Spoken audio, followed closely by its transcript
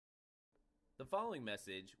The following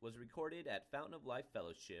message was recorded at Fountain of Life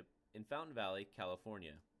Fellowship in Fountain Valley,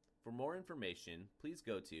 California. For more information, please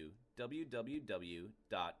go to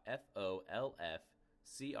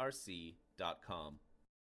www.folfcrc.com.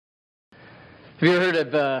 Have you ever heard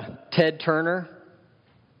of Ted Turner?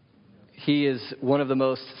 He is one of the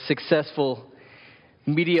most successful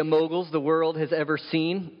media moguls the world has ever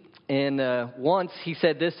seen. And once he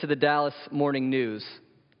said this to the Dallas Morning News: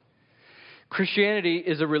 "Christianity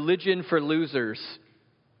is a religion for losers."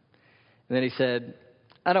 And then he said,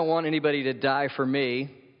 "I don't want anybody to die for me.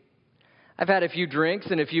 I've had a few drinks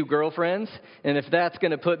and a few girlfriends, and if that's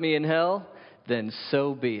going to put me in hell, then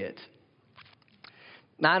so be it."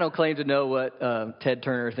 Now, I don't claim to know what Ted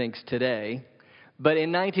Turner thinks today, but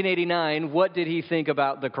in 1989, what did he think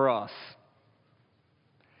about the cross?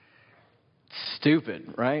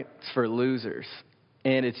 Stupid, right? It's for losers.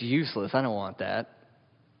 And it's useless. I don't want that.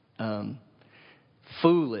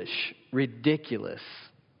 Foolish, ridiculous.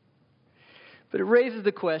 But it raises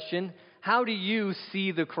the question, how do you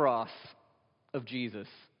see the cross of Jesus?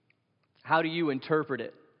 How do you interpret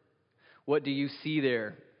it? What do you see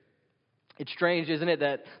there? It's strange, isn't it,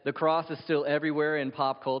 that the cross is still everywhere in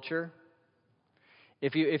pop culture?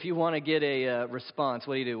 If you want to get a response,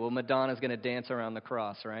 what do? Well, Madonna's going to dance around the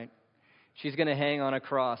cross, right? She's going to hang on a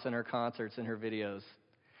cross in her concerts and her videos.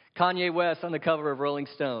 Kanye West on the cover of Rolling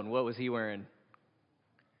Stone, what was he wearing?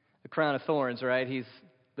 A crown of thorns, right? He's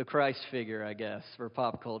the Christ figure, I guess, for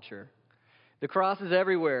pop culture. The cross is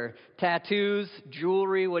everywhere. Tattoos,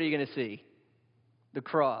 jewelry, what are you going to see? The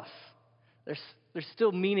cross. There's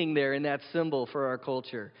still meaning there in that symbol for our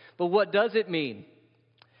culture. But what does it mean?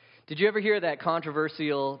 Did you ever hear that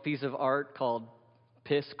controversial piece of art called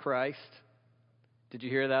Piss Christ? Did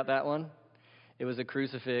you hear that one? It was a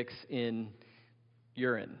crucifix in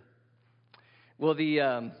urine. Well,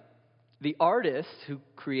 the artist who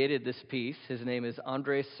created this piece, his name is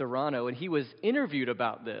Andres Serrano, and he was interviewed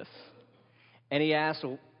about this. And he asked,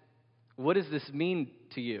 "What does this mean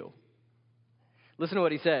to you?" Listen to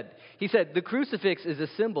what he said. He said, "The crucifix is a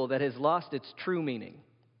symbol that has lost its true meaning."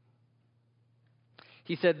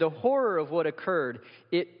 He said, "The horror of what occurred,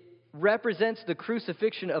 it represents the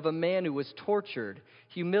crucifixion of a man who was tortured,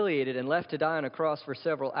 humiliated, and left to die on a cross for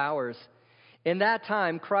several hours. In that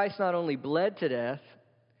time, Christ not only bled to death,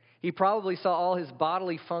 he probably saw all his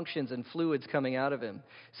bodily functions and fluids coming out of him.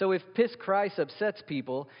 So if Piss Christ upsets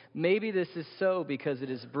people, maybe this is so because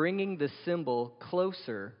it is bringing the symbol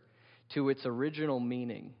closer to its original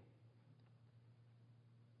meaning."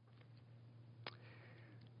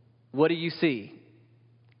 What do you see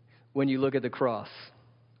when you look at the cross?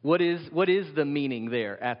 What is the meaning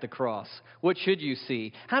there at the cross? What should you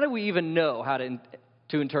see? How do we even know how to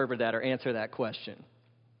interpret that or answer that question?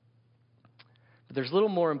 But there's a little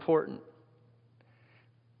more important.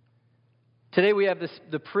 Today we have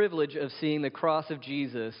the privilege of seeing the cross of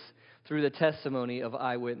Jesus through the testimony of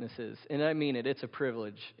eyewitnesses. And I mean it, it's a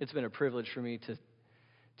privilege. It's been a privilege for me to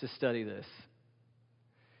study this.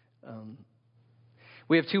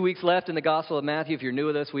 We have 2 weeks left in the Gospel of Matthew. If you're new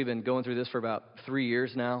with us, we've been going through this for about 3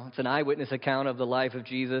 years now. It's an eyewitness account of the life of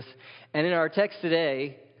Jesus. And in our text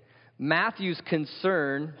today, Matthew's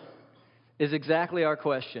concern is exactly our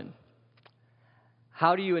question.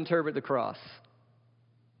 How do you interpret the cross?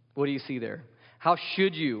 What do you see there? How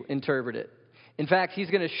should you interpret it? In fact, he's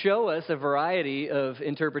going to show us a variety of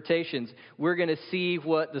interpretations. We're going to see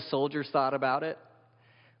what the soldiers thought about it,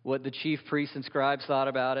 what the chief priests and scribes thought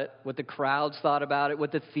about it, what the crowds thought about it,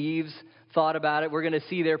 what the thieves thought about it. We're going to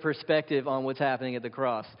see their perspective on what's happening at the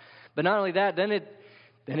cross. But not only that, then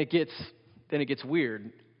it gets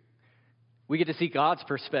weird. We get to see God's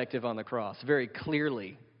perspective on the cross very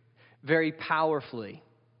clearly, very powerfully.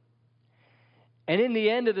 And in the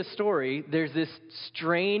end of the story, there's this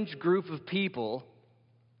strange group of people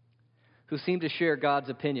who seem to share God's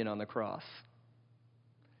opinion on the cross.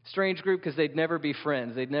 Strange group because they'd never be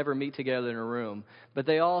friends. They'd never meet together in a room. But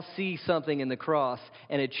they all see something in the cross,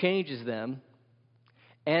 and it changes them.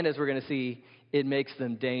 And as we're going to see, it makes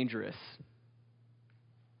them dangerous.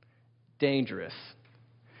 Dangerous.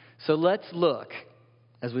 So let's look,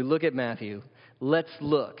 as we look at Matthew, let's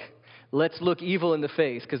look evil in the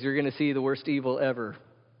face, because you're going to see the worst evil ever.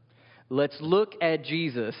 Let's look at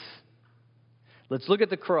Jesus. Let's look at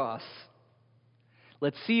the cross.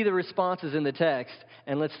 Let's see the responses in the text,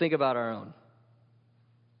 and let's think about our own.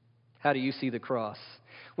 How do you see the cross?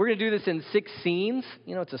 We're going to do this in 6 scenes.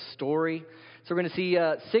 You know, it's a story. So we're going to see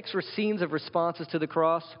 6 scenes of responses to the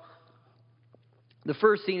cross. The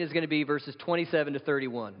first scene is going to be verses 27 to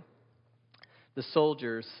 31. The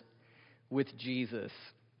soldiers with Jesus.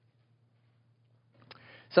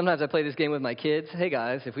 Sometimes I play this game with my kids. Hey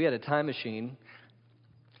guys, if we had a time machine,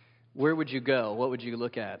 where would you go? What would you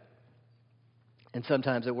look at? And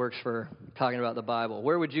sometimes it works for talking about the Bible.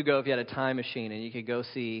 Where would you go if you had a time machine and you could go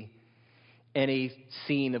see any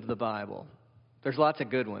scene of the Bible? There's lots of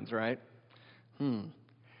good ones, right?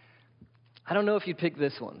 I don't know if you'd pick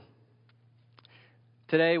this one.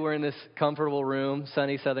 Today we're in this comfortable room,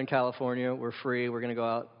 sunny Southern California. We're free. We're going to go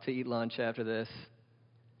out to eat lunch after this.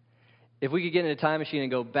 If we could get in a time machine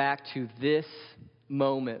and go back to this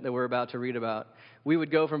moment that we're about to read about, we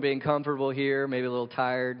would go from being comfortable here, maybe a little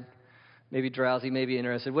tired, maybe drowsy, maybe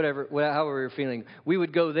interested, however we were feeling. We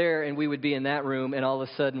would go there and we would be in that room, and all of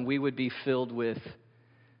a sudden we would be filled with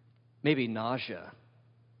maybe nausea.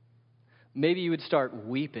 Maybe you would start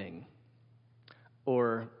weeping,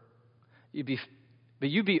 or you'd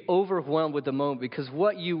be overwhelmed with the moment, because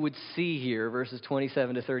what you would see here, verses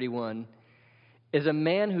 27 to 31, is a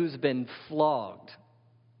man who's been flogged.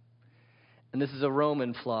 And this is a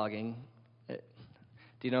Roman flogging. Do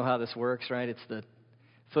you know how this works, right? It's the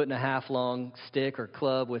 1.5 foot long stick or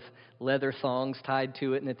club with leather thongs tied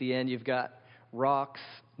to it, and at the end you've got rocks,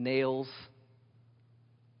 nails.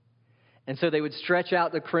 And so they would stretch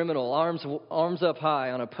out the criminal, arms up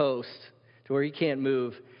high on a post to where he can't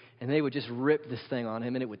move, and they would just rip this thing on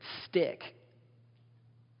him, and it would stick.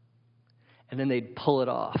 And then they'd pull it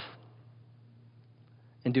off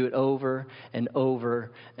and do it over and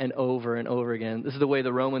over and over and over again. This is the way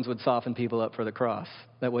the Romans would soften people up for the cross.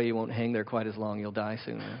 That way you won't hang there quite as long. You'll die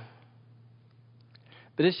sooner.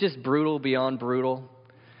 But it's just brutal beyond brutal.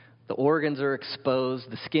 The organs are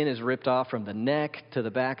exposed. The skin is ripped off from the neck to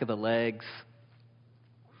the back of the legs.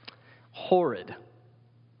 Horrid.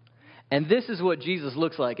 And this is what Jesus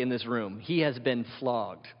looks like in this room. He has been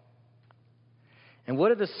flogged. And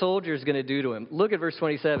what are the soldiers going to do to him? Look at verse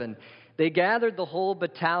 27. They gathered the whole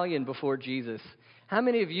battalion before Jesus. How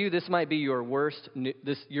many of you, this might be your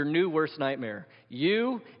new worst nightmare?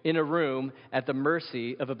 You in a room at the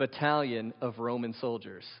mercy of a battalion of Roman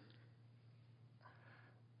soldiers.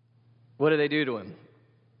 What do they do to him?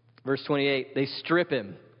 Verse 28, they strip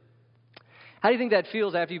him. How do you think that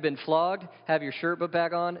feels after you've been flogged, have your shirt put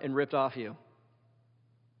back on, and ripped off you?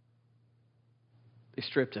 They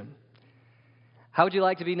stripped him. How would you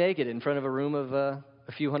like to be naked in front of a room of a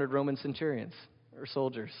few hundred Roman centurions or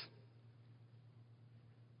soldiers?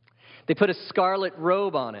 They put a scarlet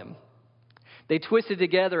robe on him. They twisted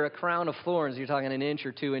together a crown of thorns. You're talking 1 inch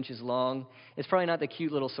or 2 inches long. It's probably not the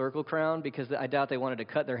cute little circle crown, because I doubt they wanted to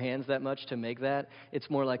cut their hands that much to make that. It's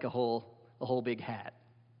more like a whole big hat.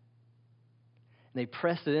 And they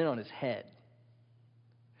pressed it in on his head.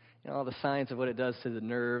 You know, all the science of what it does to the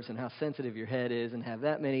nerves and how sensitive your head is, and have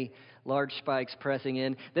that many large spikes pressing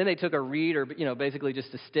in. Then they took a reed, or basically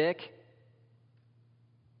just a stick,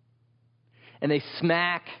 and they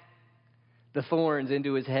smack the thorns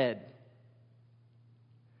into his head.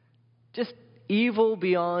 Just evil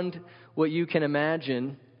beyond what you can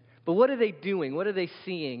imagine. But what are they doing? What are they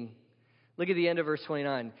seeing? Look at the end of verse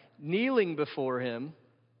 29. Kneeling before him.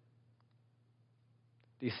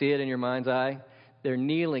 Do you see it in your mind's eye? They're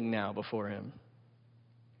kneeling now before him.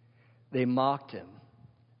 They mocked him,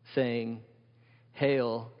 saying,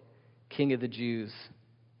 "Hail, King of the Jews."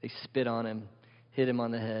 They spit on him, hit him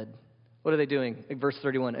on the head. What are they doing? Verse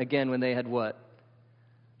 31, again, when they had what?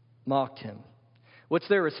 Mocked him. What's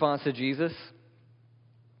their response to Jesus?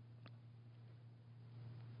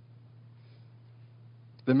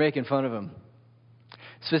 They're making fun of him.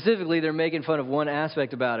 Specifically, they're making fun of one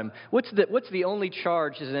aspect about him. What's the only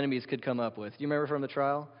charge his enemies could come up with? Do you remember from the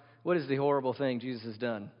trial? What is the horrible thing Jesus has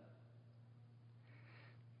done?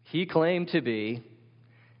 He claimed to be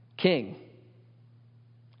king.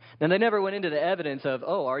 Now, they never went into the evidence of,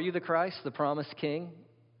 are you the Christ, the promised king,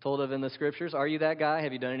 told of in the scriptures? Are you that guy?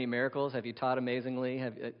 Have you done any miracles? Have you taught amazingly?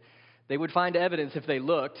 They would find evidence if they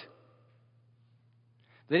looked.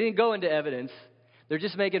 They didn't go into evidence. They're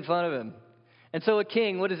just making fun of him. And so a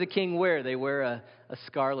king, what does a king wear? They wear a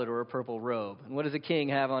scarlet or a purple robe. And what does a king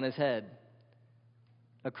have on his head?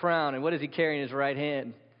 A crown. And what does he carry in his right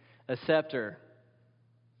hand? A scepter.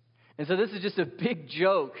 And so this is just a big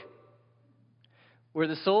joke where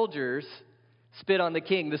the soldiers spit on the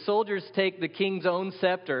king. The soldiers take the king's own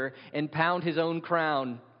scepter and pound his own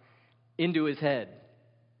crown into his head.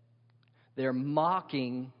 They're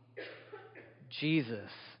mocking Jesus.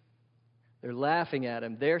 They're laughing at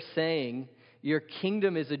him. They're saying, your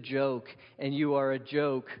kingdom is a joke, and you are a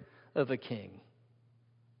joke of a king.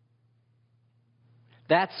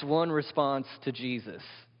 That's one response to Jesus.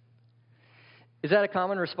 Is that a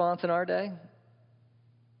common response in our day?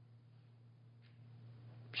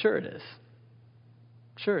 Sure it is.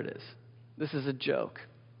 Sure it is. This is a joke.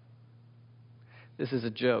 This is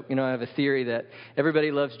a joke. I have a theory that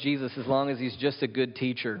everybody loves Jesus as long as he's just a good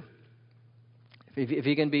teacher. If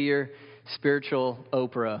he can be your spiritual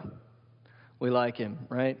Oprah, we like him,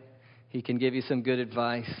 right? He can give you some good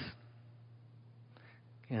advice.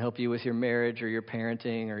 He can help you with your marriage or your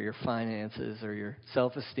parenting or your finances or your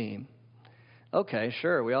self-esteem. Okay,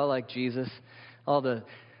 sure, we all like Jesus. All the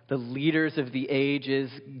leaders of the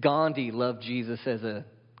ages, Gandhi loved Jesus as a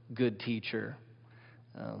good teacher.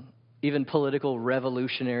 Even political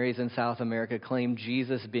revolutionaries in South America claim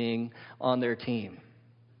Jesus being on their team.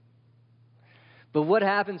 But what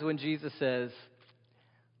happens when Jesus says,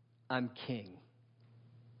 I'm king?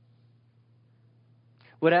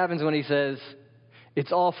 What happens when he says,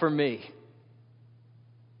 it's all for me?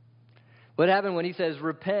 What happens when he says,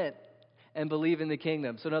 repent and believe in the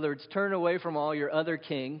kingdom? So in other words, turn away from all your other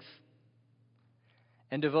kings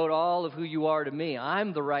and devote all of who you are to me.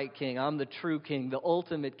 I'm the right king. I'm the true king, the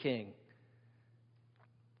ultimate king.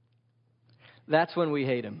 That's when we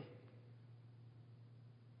hate him.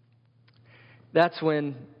 That's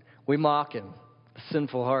when we mock him, the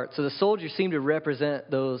sinful heart. So the soldiers seem to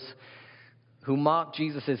represent those who mock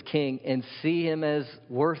Jesus as king and see him as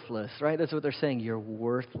worthless, right? That's what they're saying. You're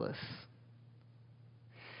worthless.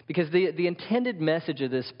 Because the intended message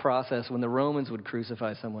of this process, when the Romans would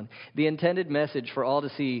crucify someone, the intended message for all to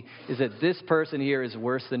see is that this person here is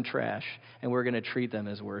worse than trash, and we're going to treat them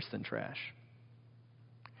as worse than trash.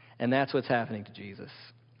 And that's what's happening to Jesus.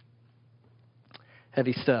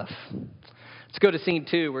 Heavy stuff. Let's go to scene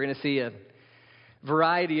 2. We're going to see a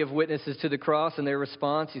variety of witnesses to the cross and their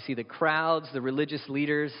response. You see the crowds, the religious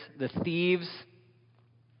leaders, the thieves.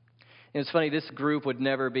 And it's funny, this group would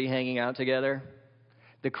never be hanging out together.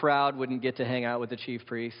 The crowd wouldn't get to hang out with the chief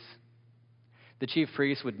priests. The chief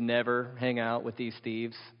priests would never hang out with these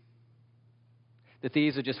thieves. The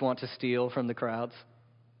thieves would just want to steal from the crowds.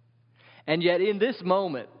 And yet in this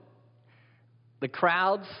moment, the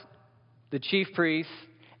crowds, the chief priests,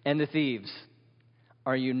 and the thieves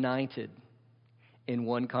are united in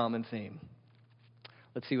one common theme.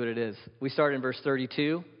 Let's see what it is. We start in verse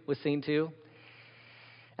 32 with scene 2.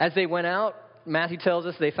 As they went out, Matthew tells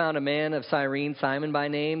us they found a man of Cyrene, Simon by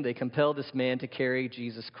name. They compelled this man to carry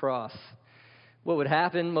Jesus' cross. What would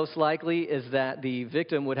happen most likely is that the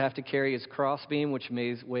victim would have to carry his crossbeam, which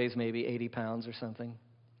weighs maybe 80 pounds or something.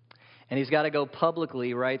 And he's got to go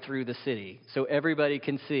publicly right through the city so everybody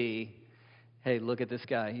can see, hey, look at this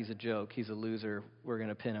guy. He's a joke. He's a loser. We're going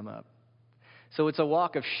to pin him up. So it's a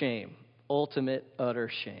walk of shame, ultimate,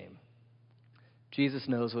 utter shame. Jesus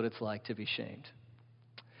knows what it's like to be shamed.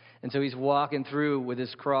 And so he's walking through with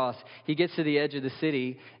his cross. He gets to the edge of the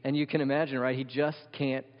city, and you can imagine, right? He just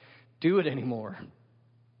can't do it anymore.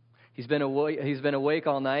 He's been awake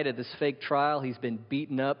all night at this fake trial. He's been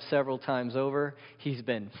beaten up several times over. He's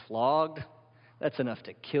been flogged. That's enough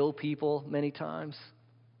to kill people many times.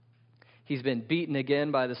 He's been beaten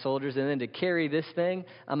again by the soldiers. And then to carry this thing,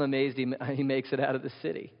 I'm amazed he makes it out of the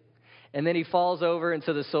city. And then he falls over, and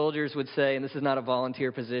so the soldiers would say, and this is not a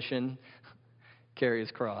volunteer position, carry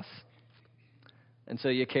his cross. And so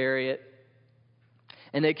you carry it.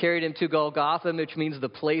 And they carried him to Golgotha, which means the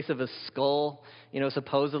place of a skull.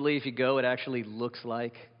 Supposedly if you go, it actually looks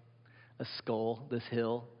like a skull, this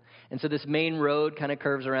hill. And so this main road kind of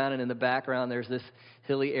curves around, and in the background there's this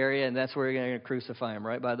hilly area, and that's where you're going to crucify him,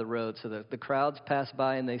 right by the road. So the crowds pass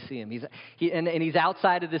by and they see him. He's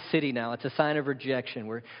outside of the city now. It's a sign of rejection.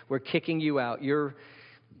 We're kicking you out. You're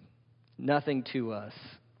nothing to us.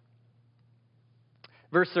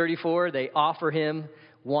 Verse 34, they offer him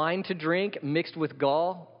wine to drink mixed with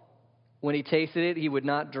gall. When he tasted it, he would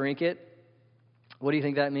not drink it. What do you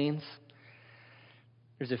think that means?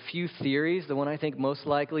 There's a few theories. The one I think most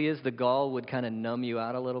likely is the gall would kind of numb you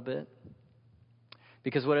out a little bit.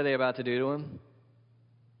 Because what are they about to do to him?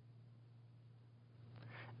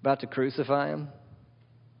 About to crucify him.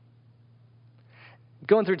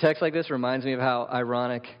 Going through text like this reminds me of how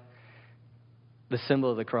ironic the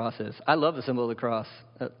symbol of the cross is. I love the symbol of the cross.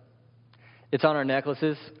 It's on our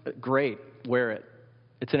necklaces. Great. Wear it.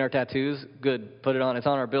 It's in our tattoos. Good. Put it on. It's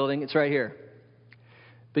on our building. It's right here.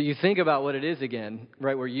 But you think about what it is again,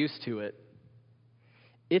 right? We're used to it.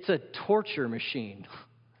 It's a torture machine.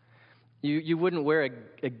 You wouldn't wear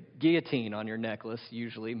a guillotine on your necklace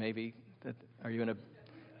usually. Maybe. Are you in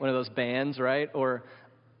one of those bands, right? Or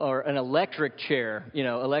an electric chair.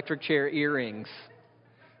 Electric chair earrings.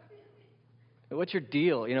 What's your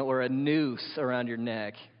deal? Or a noose around your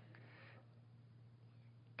neck.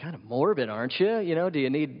 Kind of morbid, aren't you? Do you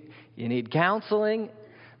need counseling?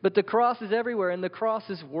 But the cross is everywhere, and the cross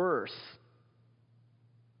is worse.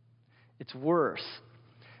 It's worse.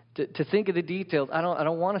 To think of the details, I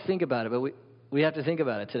don't want to think about it, but We have to think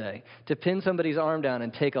about it today. To pin somebody's arm down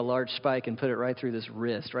and take a large spike and put it right through this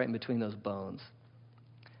wrist, right in between those bones,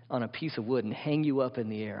 on a piece of wood and hang you up in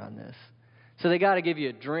the air on this. So they got to give you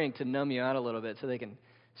a drink to numb you out a little bit so they can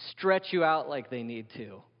stretch you out like they need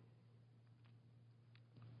to.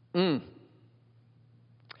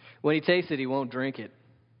 When he tastes it, he won't drink it.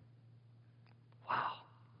 Wow.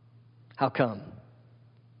 How come?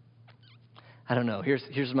 I don't know.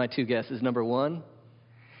 Here's my two guesses. Number one,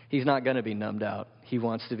 he's not going to be numbed out. He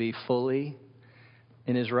wants to be fully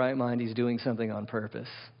in his right mind. He's doing something on purpose.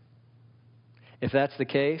 If that's the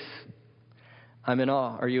case, I'm in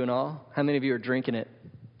awe. Are you in awe? How many of you are drinking it?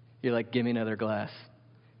 You're like, give me another glass.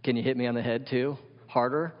 Can you hit me on the head too?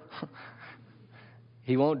 Harder?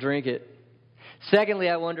 He won't drink it. Secondly,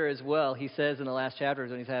 I wonder as well, he says in the last chapters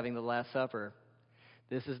when he's having the Last Supper,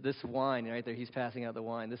 this wine right there, he's passing out the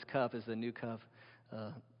wine. This cup is the new cup.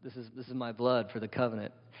 This is my blood for the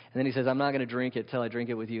covenant. And then he says, I'm not going to drink it till I drink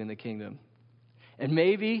it with you in the kingdom. And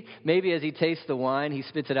maybe as he tastes the wine, he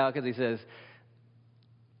spits it out because he says,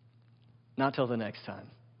 not till the next time.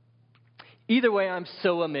 Either way, I'm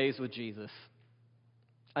so amazed with Jesus.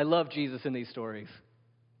 I love Jesus in these stories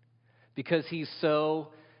because he's so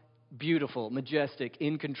beautiful, majestic,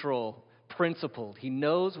 in control, principled. He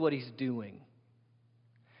knows what he's doing,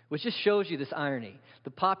 which just shows you this irony.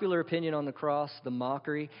 The popular opinion on the cross, the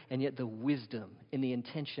mockery, and yet the wisdom in the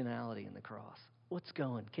intentionality in the cross. What's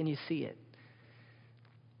going? Can you see it?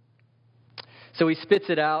 So he spits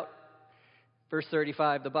it out. Verse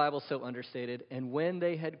 35, the Bible's so understated. And when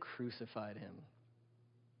they had crucified him,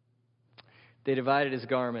 they divided his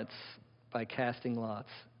garments by casting lots.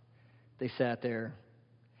 They sat there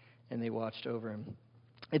and they watched over him.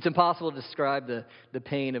 It's impossible to describe the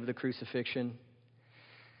pain of the crucifixion.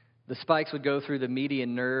 The spikes would go through the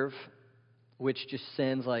median nerve, which just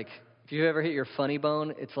sends like, if you ever hit your funny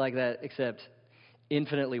bone, it's like that, except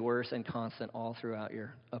infinitely worse and constant all throughout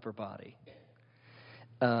your upper body.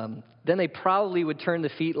 Then they probably would turn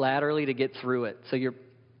the feet laterally to get through it. So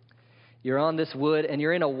you're on this wood and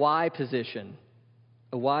you're in a Y position.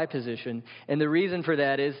 A Y position. And the reason for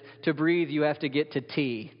that is to breathe, you have to get to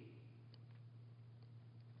T.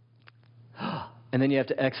 And then you have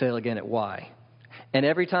to exhale again at Y. And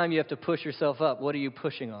every time you have to push yourself up, what are you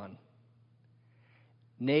pushing on?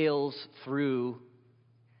 Nails through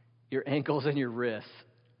your ankles and your wrists.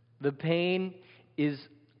 The pain is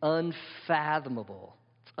unfathomable.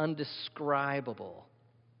 It's undescribable.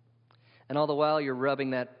 And all the while you're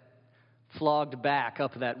rubbing that flogged back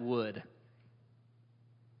up that wood.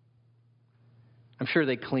 I'm sure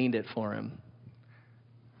they cleaned it for him.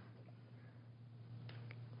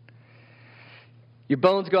 Your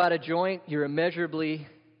bones go out of joint. You're immeasurably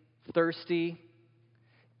thirsty.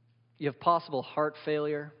 You have possible heart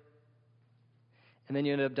failure. And then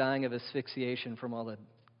you end up dying of asphyxiation from all the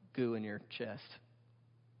goo in your chest.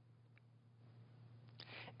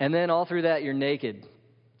 And then all through that, you're naked.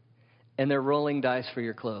 And they're rolling dice for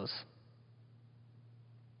your clothes.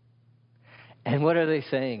 And what are they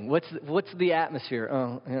saying? What's the atmosphere?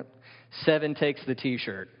 Oh, yeah. 7 takes the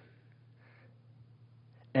T-shirt.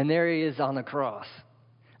 And there he is on the cross.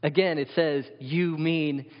 Again, it says, you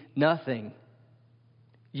mean nothing.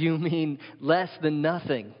 You mean less than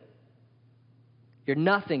nothing. You're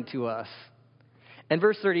nothing to us. And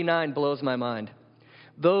verse 39 blows my mind.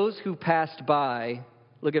 Those who passed by,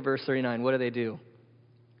 look at verse 39, what do?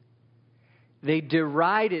 They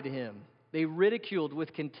derided him. They ridiculed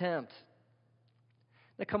with contempt.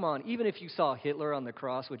 Now come on, even if you saw Hitler on the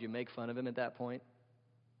cross, would you make fun of him at that point?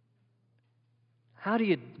 How do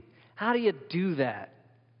you do that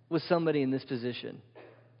with somebody in this position?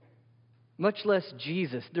 Much less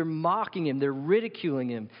Jesus. They're mocking him. They're ridiculing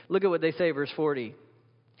him. Look at what they say, verse 40.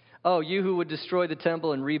 Oh, you who would destroy the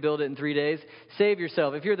temple and rebuild it in 3 days, save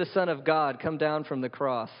yourself. If you're the Son of God, come down from the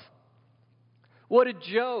cross. What a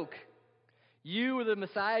joke. You are the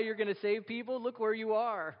Messiah, you're going to save people? Look where you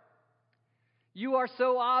are. You are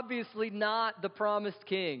so obviously not the promised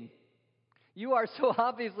king. You are so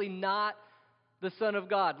obviously not the Son of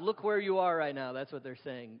God. Look where you are right now. That's what they're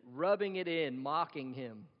saying. Rubbing it in, mocking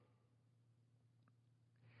him.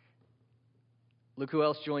 Look who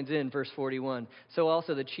else joins in, verse 41. So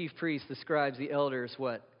also the chief priests, the scribes, the elders,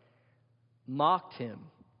 what? Mocked him.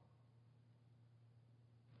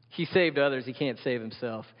 He saved others. He can't save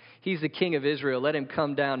himself. He's the king of Israel. Let him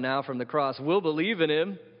come down now from the cross. We'll believe in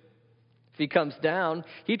him if he comes down.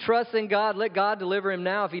 He trusts in God. Let God deliver him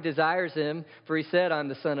now if he desires him. For he said, I'm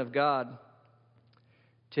the Son of God.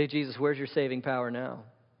 Say, Jesus, where's your saving power now?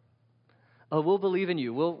 Oh, we'll believe in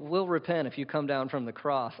you. We'll repent if you come down from the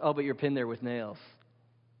cross. Oh, but you're pinned there with nails.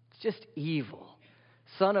 It's just evil.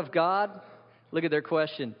 Son of God, Look at their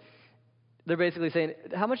question. They're basically saying,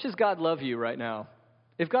 how much does God love you right now?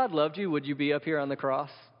 If God loved you, would you be up here on the cross?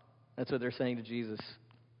 That's what they're saying to Jesus.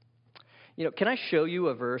 Can I show you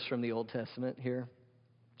a verse from the Old Testament here?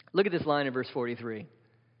 Look at this line in verse 43.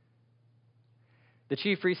 The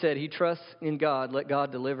chief priest said, he trusts in God. Let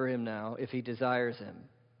God deliver him now if he desires him.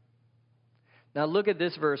 Now look at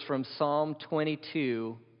this verse from Psalm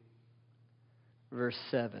 22, verse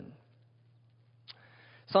 7.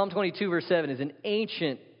 Psalm 22, verse 7 is an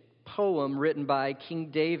ancient poem written by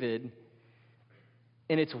King David,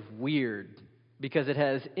 and it's weird because it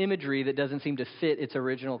has imagery that doesn't seem to fit its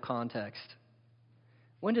original context.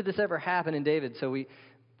 When did this ever happen in David? So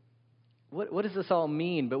what does this all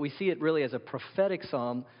mean? But we see it really as a prophetic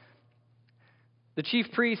psalm. The chief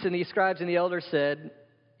priests and the scribes and the elders said,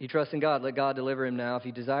 he trusts in God. Let God deliver him now if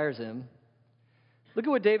he desires him. Look at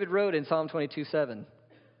what David wrote in Psalm 22:7.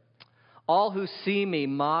 All who see me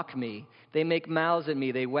mock me. They make mouths at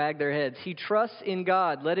me. They wag their heads. He trusts in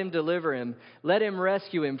God. Let him deliver him. Let him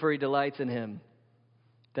rescue him, for he delights in him.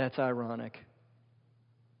 That's ironic.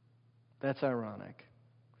 That's ironic.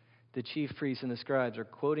 The chief priests and the scribes are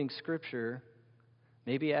quoting Scripture,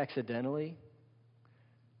 maybe accidentally,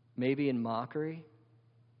 maybe in mockery.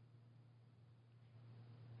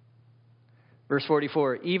 Verse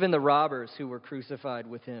 44, even the robbers who were crucified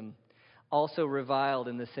with him also reviled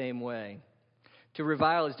in the same way. To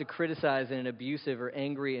revile is to criticize in an abusive or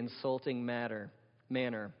angry, insulting manner.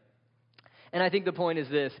 And I think the point is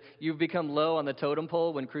this: you've become low on the totem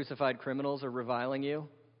pole when crucified criminals are reviling you.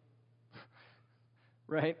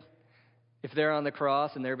 Right? If they're on the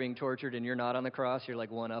cross and they're being tortured and you're not on the cross, you're like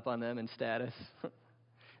one up on them in status.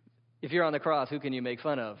 If you're on the cross, who can you make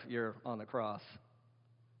fun of? You're on the cross.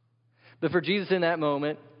 But for Jesus in that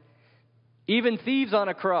moment, even thieves on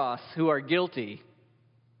a cross who are guilty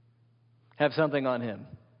have something on him.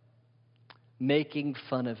 Making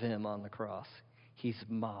fun of him on the cross. He's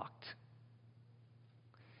mocked.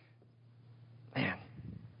 Man,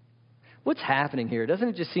 what's happening here? Doesn't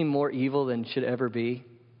it just seem more evil than should ever be?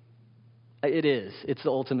 It is. It's the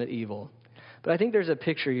ultimate evil. But I think there's a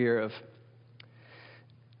picture here of,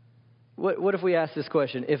 what if we ask this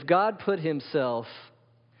question? If God put himself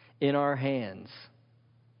in our hands,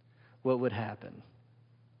 what would happen?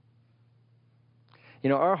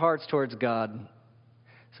 Our hearts towards God,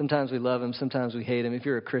 sometimes we love him, sometimes we hate him. If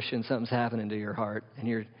you're a Christian, something's happening to your heart, and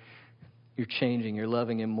you're changing, you're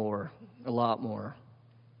loving him more, a lot more.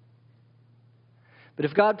 But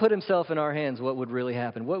if God put himself in our hands, what would really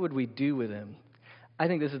happen? What would we do with him? I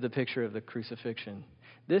think this is the picture of the crucifixion.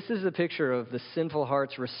 This is the picture of the sinful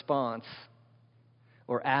heart's response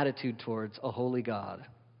or attitude towards a holy God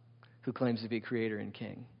who claims to be creator and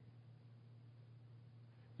king.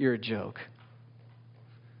 You're a joke.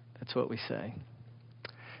 That's what we say.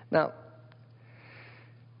 Now,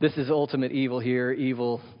 this is ultimate evil here,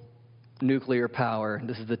 evil nuclear power.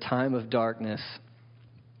 This is the time of darkness.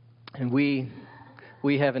 And we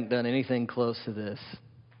haven't done anything close to this.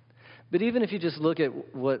 But even if you just look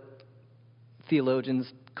at what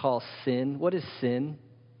theologians call sin, what is sin?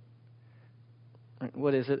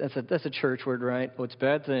 What is it? That's a church word, right? Oh, it's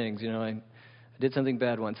bad things. I did something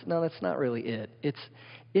bad once. No, that's not really it.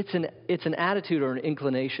 It's an attitude or an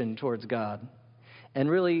inclination towards God. And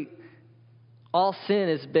really, all sin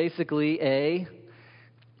is basically a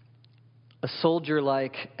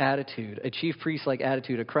soldier-like attitude, a chief priest-like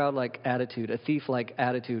attitude, a crowd-like attitude, a thief-like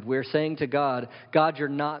attitude. We're saying to God, God, you're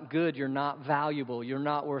not good, you're not valuable, you're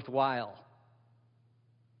not worthwhile.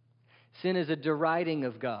 Sin is a deriding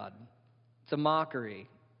of God. It's a mockery.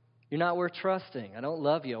 You're not worth trusting. I don't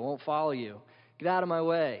love you. I won't follow you. Get out of my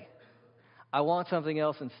way. I want something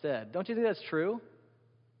else instead. Don't you think that's true?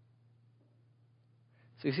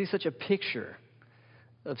 So you see such a picture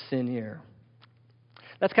of sin here.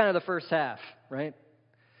 That's kind of the first half, right?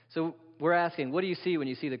 So we're asking, what do you see when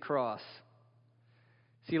you see the cross?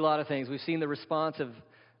 See a lot of things. We've seen the response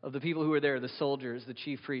of the people who were there, the soldiers, the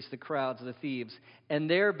chief priests, the crowds, the thieves. And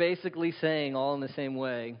they're basically saying all in the same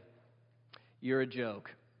way, you're a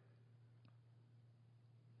joke.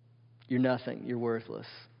 You're nothing. You're worthless.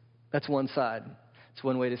 That's one side. It's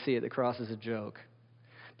one way to see it. The cross is a joke.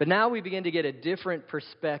 But now we begin to get a different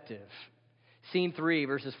perspective. Scene 3,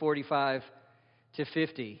 verses 45 to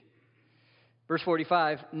 50. Verse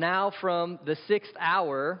 45, now from the 6th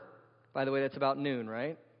hour, by the way, that's about noon,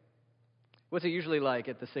 right? What's it usually like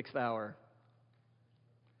at the 6th hour?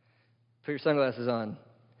 Put your sunglasses on.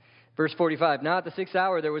 Verse 45, now at the 6th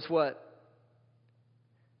hour there was what?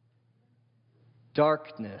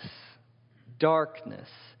 Darkness. Darkness.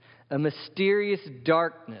 A mysterious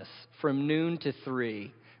darkness from noon to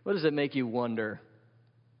 3. What does it make you wonder?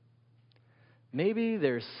 maybe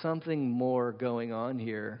there's something more going on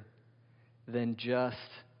here than just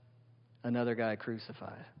another guy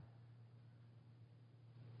crucified.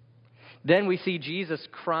 Then we see Jesus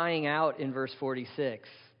crying out in verse 46.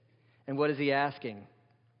 And what is he asking?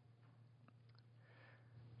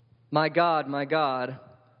 My God,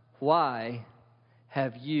 why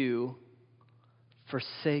have you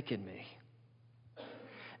forsaken me?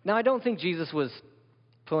 Now, I don't think Jesus was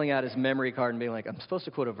pulling out his memory card and being like, I'm supposed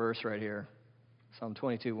to quote a verse right here. Psalm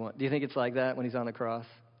 22:1. Do you think it's like that when he's on the cross?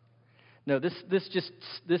 No, this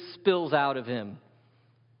spills out of him.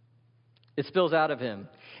 It spills out of him.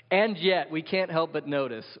 And yet, we can't help but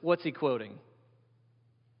notice, what's he quoting?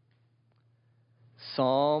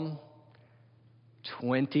 Psalm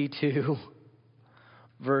 22,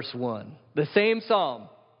 verse 1. The same psalm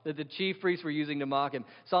that the chief priests were using to mock him.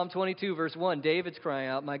 Psalm 22, verse 1, David's crying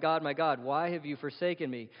out, my God, why have you forsaken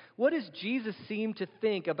me? What does Jesus seem to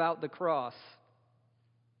think about the cross?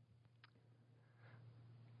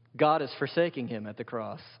 God is forsaking him at the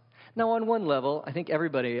cross. Now, on one level, I think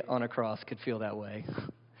everybody on a cross could feel that way.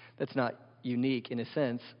 That's not unique in a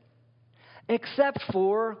sense, except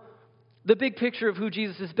for the big picture of who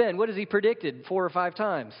Jesus has been. What has he predicted 4 or 5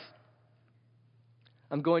 times?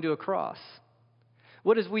 I'm going to a cross.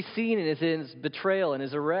 What have we seen in his betrayal and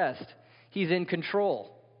his arrest? He's in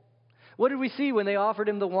control. What did we see when they offered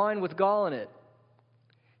him the wine with gall in it?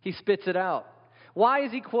 He spits it out. Why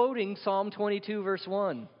is he quoting Psalm 22, verse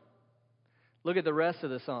 1? Look at the rest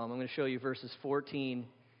of the psalm. I'm going to show you verses 14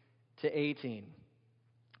 to 18.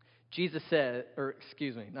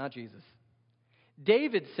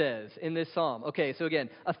 David says in this psalm, okay, so again,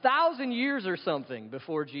 1,000 years or something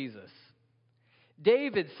before Jesus.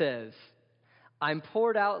 David says, I'm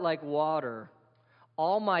poured out like water.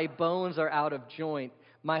 All my bones are out of joint.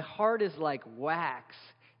 My heart is like wax.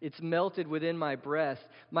 It's melted within my breast.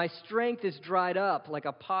 My strength is dried up like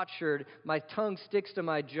a potsherd. My tongue sticks to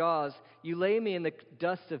my jaws. You lay me in the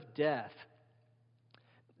dust of death.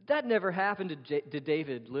 That never happened to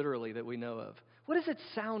David, literally, that we know of. What does it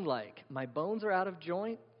sound like? My bones are out of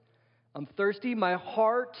joint. I'm thirsty. My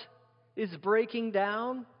heart is breaking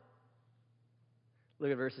down. Look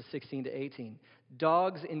at verses 16 to 18.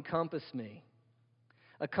 Dogs encompass me.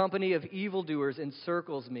 A company of evildoers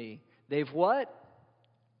encircles me. They've what?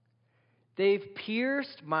 They've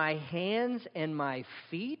pierced my hands and my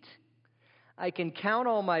feet. I can count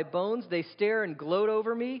all my bones. They stare and gloat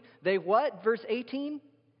over me. They what? Verse 18.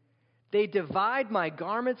 They divide my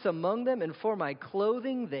garments among them, and for my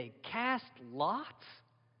clothing they cast lots.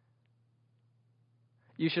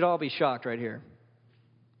 You should all be shocked right here.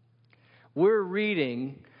 We're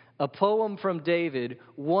reading a poem from David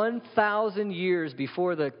 1,000 years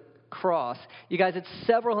before the cross. You guys, it's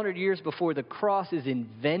several hundred years before the cross is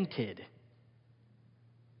invented.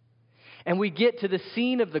 And we get to the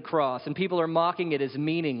scene of the cross, and people are mocking it as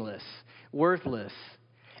meaningless, worthless.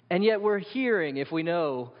 And yet we're hearing, if we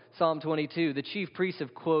know Psalm 22, the chief priests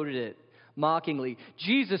have quoted it mockingly.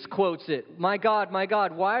 Jesus quotes it, my God,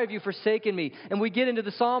 why have you forsaken me? And we get into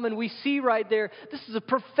the psalm and we see right there, this is a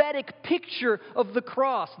prophetic picture of the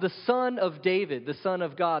cross, the Son of David, the Son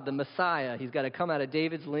of God, the Messiah. He's got to come out of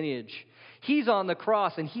David's lineage. He's on the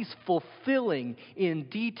cross and he's fulfilling in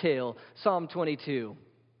detail Psalm 22.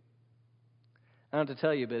 I don't have to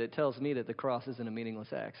tell you, but it tells me that the cross isn't a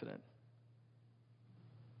meaningless accident.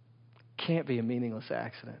 Can't be a meaningless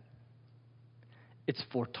accident. It's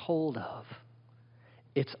foretold of.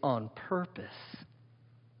 It's on purpose.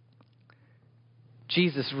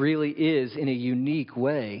 Jesus really is, in a unique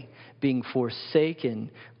way, being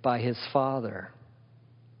forsaken by his Father.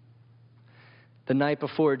 The night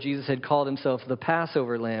before, Jesus had called himself the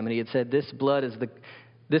Passover lamb, and he had said,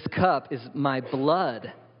 this cup is my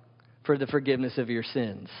blood for the forgiveness of your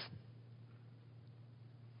sins.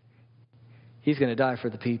 He's going to die for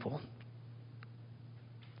the people.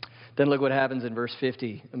 Then look what happens in verse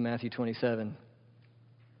 50 of Matthew 27.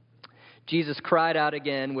 Jesus cried out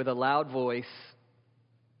again with a loud voice.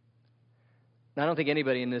 Now, I don't think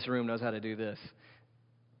anybody in this room knows how to do this.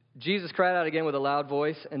 Jesus cried out again with a loud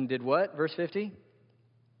voice and did what? Verse 50?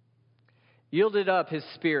 Yielded up his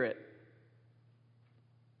spirit.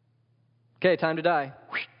 Okay, time to die.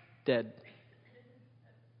 Dead.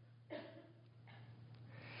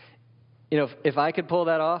 You know, if I could pull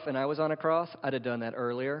that off and I was on a cross, I'd have done that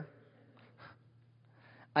earlier.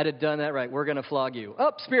 I'd have done that right. We're going to flog you.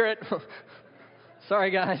 Oh, spirit.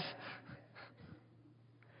 Sorry, guys.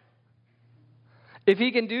 If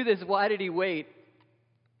he can do this, why did he wait?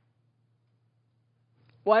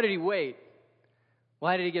 Why did he wait?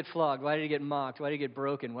 Why did he get flogged? Why did he get mocked? Why did he get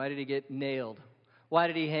broken? Why did he get nailed? Why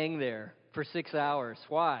did he hang there for 6 hours?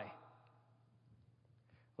 Why?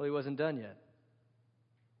 Well, he wasn't done yet.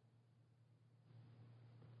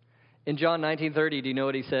 In John 19:30, do you know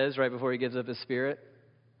what he says right before he gives up his spirit?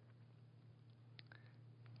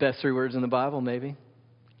 Best 3 words in the Bible, maybe.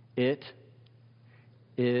 It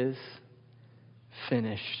is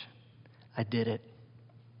finished. I did it.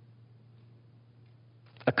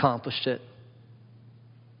 Accomplished it.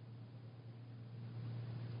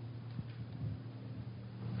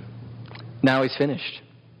 Now he's finished.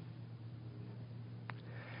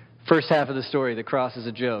 First half of the story, the cross is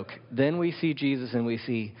a joke. Then we see Jesus and we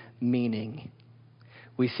see meaning.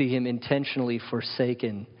 We see him intentionally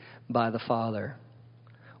forsaken by the Father.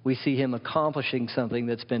 We see him accomplishing something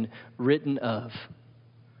that's been written of.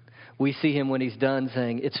 We see him when he's done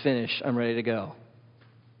saying, it's finished, I'm ready to go.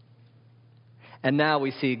 And now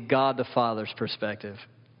we see God the Father's perspective.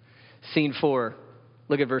 Scene 4,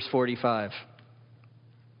 look at verse 45.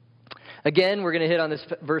 Again, we're going to hit on this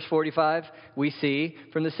verse 45. We see,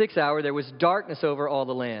 from the 6th hour, there was darkness over all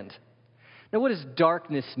the land. Now, what does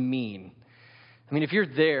darkness mean? I mean, if you're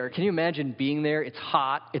there, can you imagine being there? It's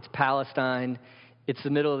hot, it's Palestine, it's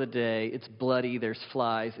the middle of the day, it's bloody, there's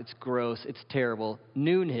flies, it's gross, it's terrible.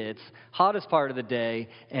 Noon hits, hottest part of the day,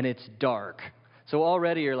 and it's dark. So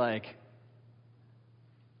already you're like,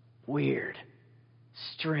 weird,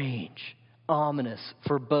 strange, ominous,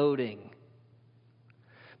 foreboding.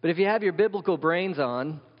 But if you have your biblical brains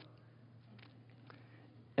on,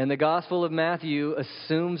 and the Gospel of Matthew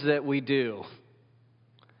assumes that we do,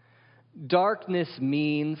 darkness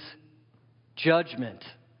means judgment.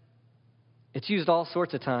 It's used all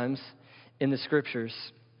sorts of times in the Scriptures.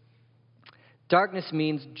 Darkness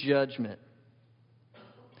means judgment.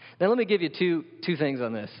 Now let me give you two things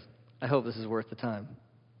on this. I hope this is worth the time.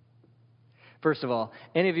 First of all,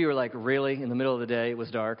 any of you are like, really? In the middle of the day it was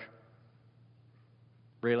dark?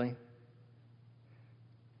 Really?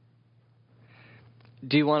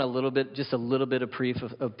 Do you want just a little bit of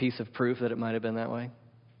piece of proof that it might have been that way?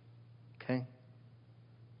 Okay.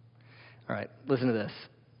 All right, listen to this.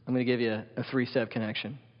 I'm going to give you a 3-step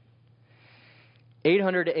connection.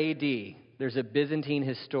 800 AD, there's a Byzantine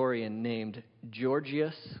historian named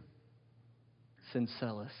Georgius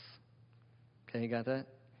Syncellus. Okay, you got that?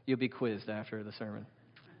 You'll be quizzed after the sermon.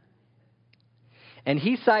 And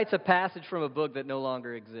he cites a passage from a book that no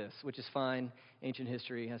longer exists, which is fine. Ancient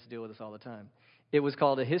history has to deal with this all the time. It was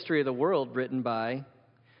called A History of the World, written by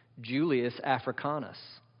Julius Africanus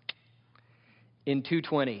in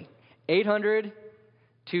 220. 800,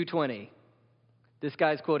 220. This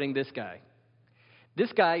guy's quoting this guy.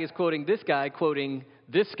 This guy is quoting this guy, quoting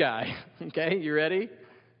this guy. Okay, you ready?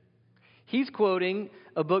 He's quoting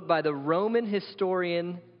a book by the Roman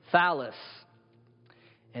historian Thallus.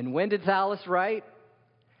 And when did Thallus write?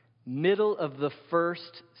 Middle of the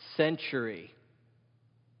 1st century.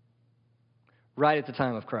 Right at the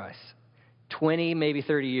time of Christ. 20, maybe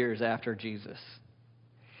 30 years after Jesus.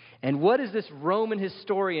 And what is this Roman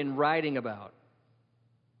historian writing about?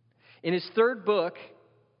 In his 3rd book,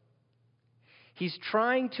 he's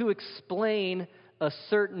trying to explain a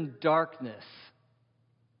certain darkness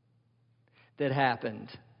that happened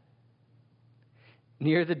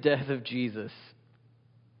near the death of Jesus.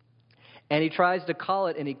 And he tries to call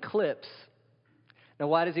it an eclipse. Now,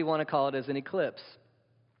 why does he want to call it as an eclipse?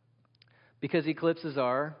 Because eclipses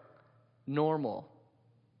are normal.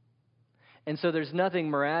 And so there's nothing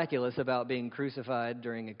miraculous about being crucified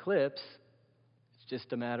during eclipse. It's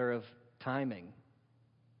just a matter of timing.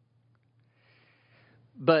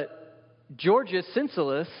 But Georgius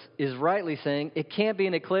Syncellus is rightly saying it can't be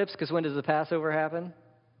an eclipse because when does the Passover happen?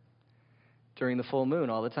 During the full moon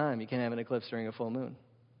all the time. You can't have an eclipse during a full moon.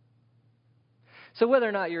 So whether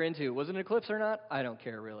or not you're into, was it an eclipse or not? I don't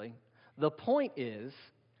care really. The point is,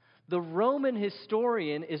 the Roman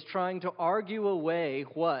historian is trying to argue away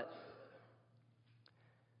what?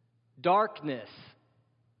 Darkness.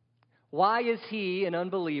 Why is he, an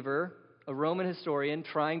unbeliever, a Roman historian,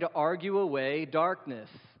 trying to argue away darkness?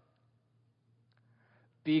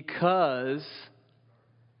 Because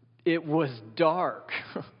it was dark.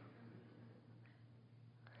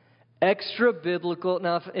 Extra biblical,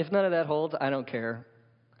 now if none of that holds, I don't care.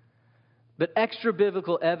 But extra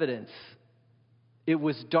biblical evidence, it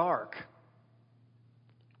was dark.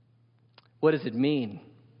 What does it mean?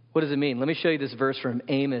 What does it mean? Let me show you this verse from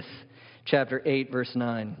Amos chapter 8, verse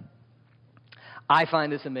 9. I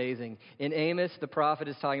find this amazing. In Amos, the prophet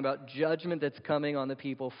is talking about judgment that's coming on the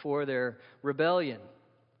people for their rebellion.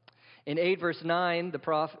 In 8 verse 9,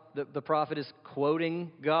 the prophet is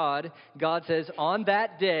quoting God. God says, on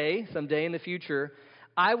that day, someday in the future,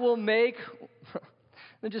 I will make...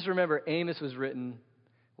 Just remember, Amos was written,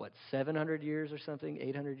 700 years or something?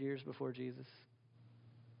 800 years before Jesus?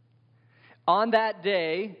 On that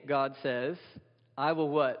day, God says, I will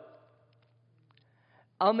what?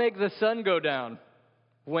 I'll make the sun go down.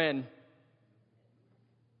 When?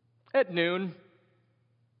 At noon.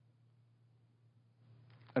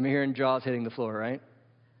 I'm hearing jaws hitting the floor, right?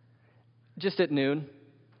 Just at noon.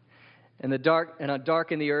 And I'll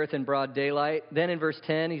darken the earth in broad daylight. Then in verse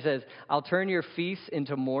 10, he says, I'll turn your feasts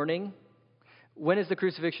into mourning. When is the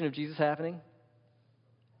crucifixion of Jesus happening?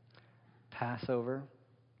 Passover.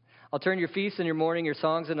 I'll turn your feasts and your mourning, your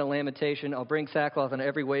songs into lamentation. I'll bring sackcloth on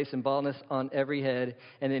every waist and baldness on every head.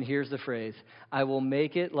 And then here's the phrase. I will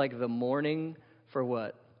make it like the mourning for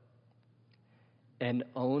what? An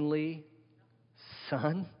only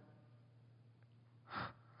son?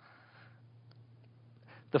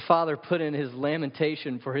 The Father put in his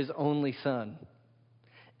lamentation for his only son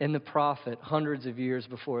in the prophet hundreds of years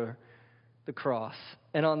before the cross.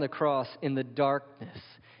 And on the cross, in the darkness,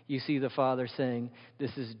 you see the Father saying,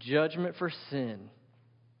 this is judgment for sin.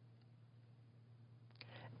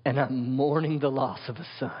 And I'm mourning the loss of a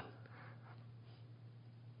son.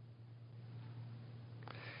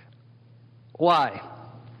 Why?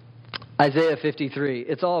 Isaiah 53.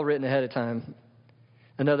 It's all written ahead of time.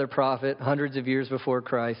 Another prophet, hundreds of years before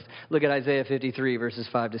Christ. Look at Isaiah 53, verses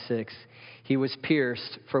 5 to 6. He was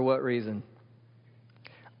pierced for what reason?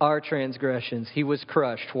 Our transgressions. He was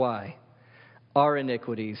crushed. Why? Our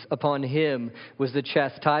iniquities. Upon him was the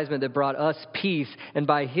chastisement that brought us peace, and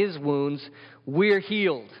by his wounds we're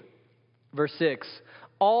healed. Verse 6.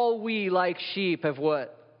 All we like sheep have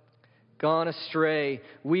what? Gone astray.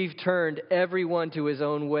 We've turned everyone to his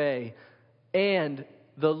own way. And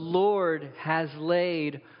the Lord has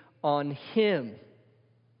laid on him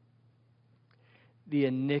the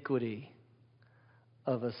iniquity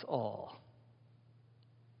of us all.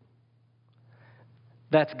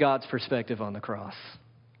 That's God's perspective on the cross.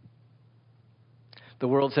 The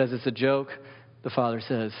world says it's a joke. The Father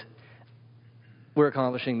says, we're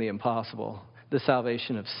accomplishing the impossible, the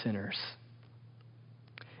salvation of sinners.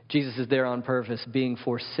 Jesus is there on purpose, being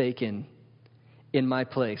forsaken in my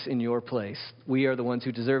place, in your place. We are the ones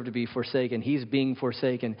who deserve to be forsaken. He's being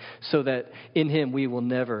forsaken so that in him we will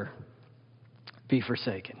never be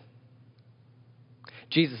forsaken.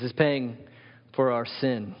 Jesus is paying for our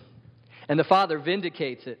sin. And the Father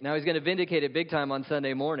vindicates it. Now he's going to vindicate it big time on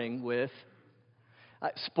Sunday morning with,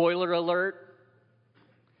 spoiler alert,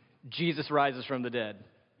 Jesus rises from the dead.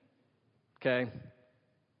 Okay?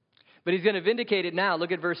 But he's going to vindicate it now.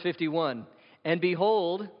 Look at verse 51. And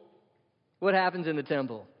behold, what happens in the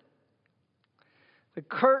temple? The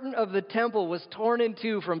curtain of the temple was torn in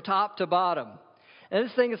two from top to bottom. And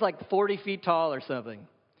this thing is like 40 feet tall or something.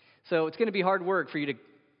 So it's going to be hard work for you to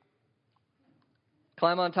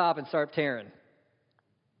climb on top and start tearing.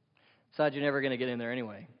 Besides, you're never going to get in there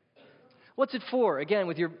anyway. What's it for? Again,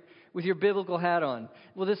 with your biblical hat on.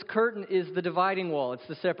 Well, this curtain is the dividing wall. It's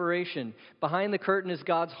the separation. Behind the curtain is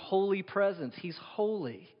God's holy presence. He's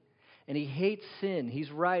holy. And he hates sin. He's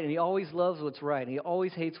right. And he always loves what's right. And he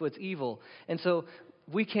always hates what's evil. And so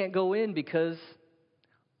we can't go in because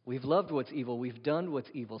we've loved what's evil. We've done what's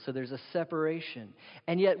evil. So there's a separation.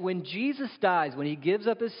 And yet when Jesus dies, when he gives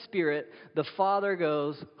up his spirit, the Father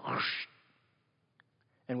goes, whoosh.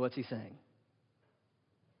 And what's he saying?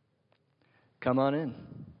 Come on in.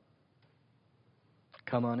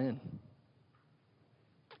 Come on in.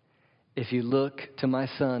 If you look to my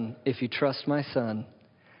Son, if you trust my Son,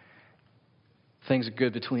 things are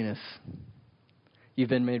good between us. You've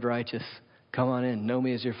been made righteous. Come on in. Know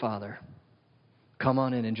me as your Father. Come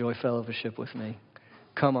on in. Enjoy fellowship with me.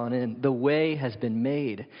 Come on in. The way has been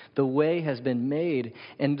made. The way has been made.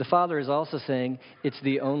 And the Father is also saying it's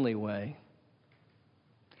the only way.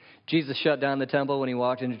 Jesus shut down the temple when he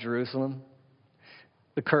walked into Jerusalem.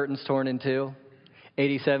 The curtain's torn in two.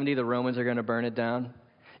 AD 70, the Romans are going to burn it down.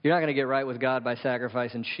 You're not going to get right with God by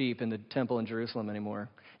sacrificing sheep in the temple in Jerusalem anymore.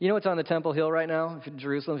 You know what's on the Temple Hill right now,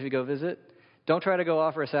 Jerusalem, if you go visit? Don't try to go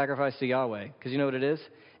offer a sacrifice to Yahweh, because you know what it is?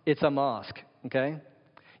 It's a mosque, okay?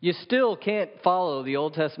 You still can't follow the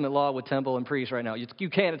Old Testament law with temple and priest right now. You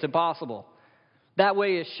can't. It's impossible. That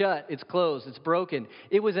way is shut. It's closed. It's broken.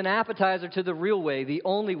 It was an appetizer to the real way, the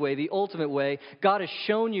only way, the ultimate way. God has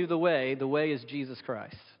shown you the way. The way is Jesus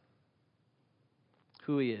Christ.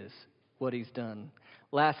 Who he is, what he's done.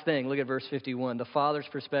 Last thing, look at verse 51, the Father's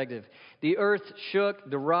perspective. The earth shook,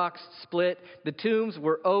 the rocks split, the tombs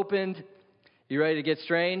were opened. You ready to get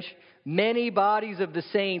strange? Many bodies of the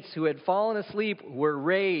saints who had fallen asleep were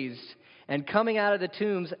raised, and coming out of the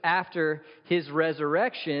tombs after his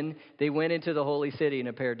resurrection, they went into the holy city and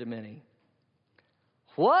appeared to many.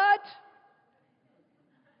 What?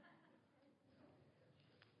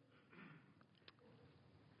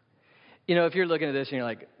 You know, if you're looking at this and you're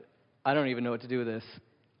like, I don't even know what to do with this,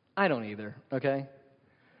 I don't either, okay?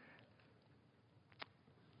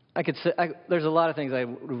 There's a lot of things I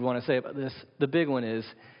would want to say about this. The big one is,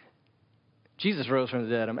 Jesus rose from the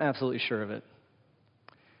dead. I'm absolutely sure of it.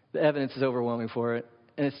 The evidence is overwhelming for it,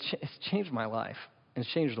 and it's changed my life, and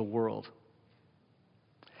it's changed the world.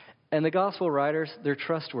 And the gospel writers, they're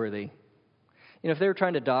trustworthy. You know, if they were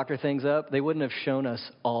trying to doctor things up, they wouldn't have shown us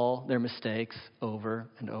all their mistakes over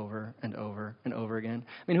and over and over and over again.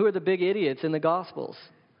 I mean, who are the big idiots in the Gospels?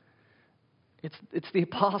 It's the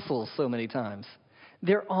apostles so many times.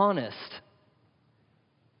 They're honest.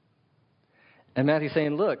 And Matthew's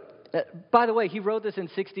saying, look, by the way, he wrote this in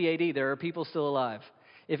 60 AD. There are people still alive.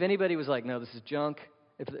 If anybody was like, no, this is junk,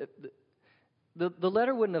 the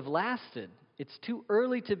letter wouldn't have lasted. It's too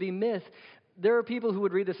early to be myth. There are people who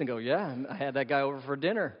would read this and go, yeah, I had that guy over for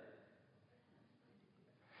dinner.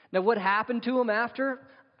 Now, what happened to him after?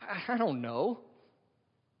 I don't know.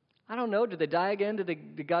 Did they die again?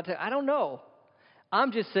 Did God I don't know.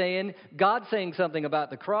 I'm just saying, God's saying something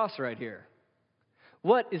about the cross right here.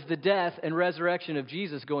 What is the death and resurrection of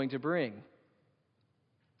Jesus going to bring?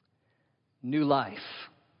 New life.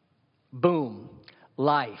 Boom.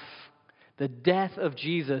 Life. The death of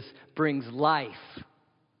Jesus brings life.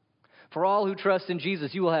 For all who trust in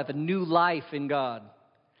Jesus, you will have a new life in God,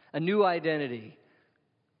 a new identity,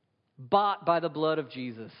 bought by the blood of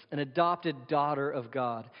Jesus, an adopted daughter of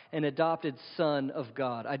God, an adopted son of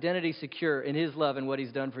God, identity secure in His love and what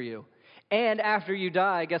He's done for you. And after you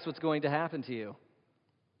die, guess what's going to happen to you?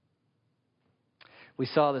 We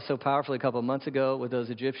saw this so powerfully a couple of months ago with those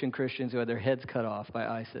Egyptian Christians who had their heads cut off by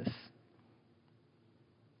ISIS.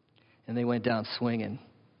 And they went down swinging.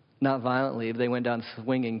 Not violently, but they went down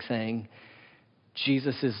swinging saying,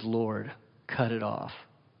 Jesus is Lord, cut it off.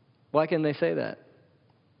 Why can they say that?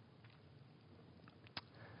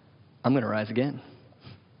 I'm going to rise again.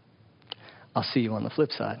 I'll see you on the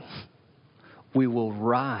flip side. We will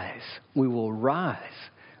rise. We will rise.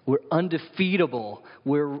 We're undefeatable.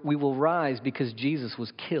 We will rise because Jesus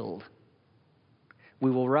was killed.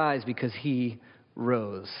 We will rise because He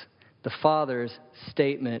rose. The Father's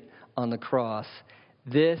statement on the cross,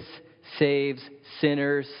 this saves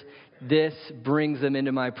sinners. This brings them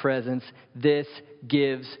into my presence. This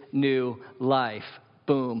gives new life.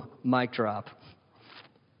 Boom, mic drop.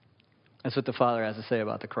 That's what the Father has to say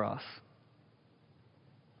about the cross.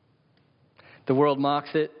 The world mocks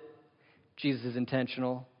it. Jesus is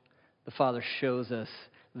intentional. The Father shows us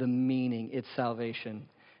the meaning. It's salvation.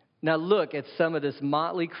 Now look at some of this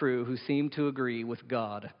motley crew who seem to agree with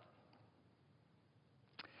God.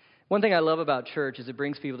 One thing I love about church is it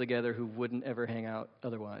brings people together who wouldn't ever hang out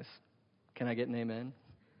otherwise. Can I get an amen?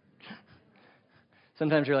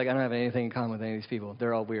 Sometimes you're like, I don't have anything in common with any of these people.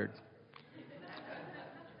 They're all weird.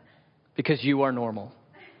 Because you are normal.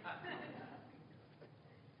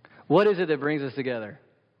 What is it that brings us together?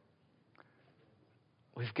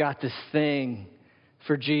 We've got this thing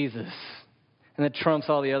for Jesus, and that trumps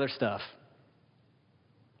all the other stuff.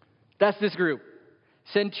 That's this group.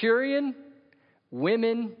 Centurion,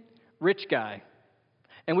 women, rich guy.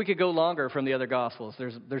 And we could go longer from the other Gospels.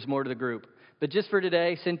 There's more to the group. But just for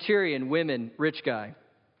today, centurion, women, rich guy.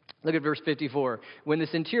 Look at verse 54. When the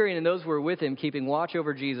centurion and those who were with him, keeping watch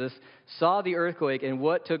over Jesus, saw the earthquake and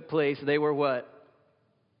what took place, they were what?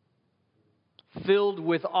 Filled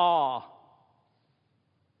with awe.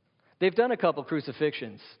 They've done a couple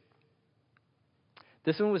crucifixions.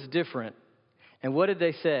 This one was different. And what did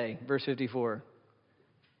they say? Verse 54.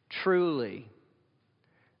 Truly,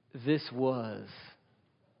 this was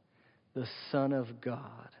the Son of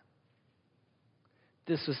God.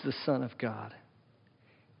 This was the Son of God.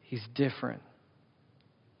 He's different.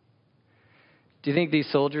 Do you think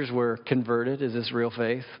these soldiers were converted? Is this real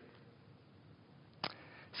faith?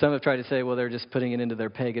 Some have tried to say, well, they're just putting it into their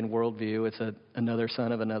pagan worldview. It's another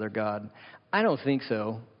son of another God. I don't think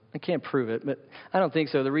so. I can't prove it, but I don't think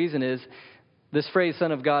so. The reason is this phrase,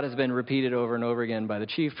 Son of God, has been repeated over and over again by the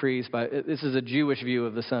chief priests. This is a Jewish view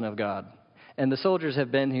of the Son of God. And the soldiers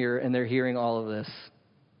have been here, and they're hearing all of this.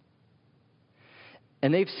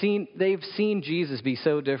 And they've seen Jesus be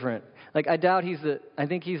so different. Like, I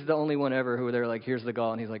think he's the only one ever who they're like, here's the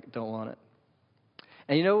gall, and he's like, don't want it.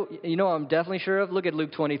 And you know I'm definitely sure of? Look at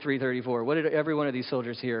Luke 23:34. What did every one of these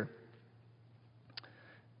soldiers hear?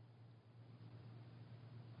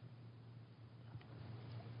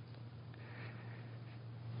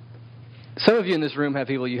 Some of you in this room have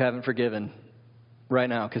people you haven't forgiven right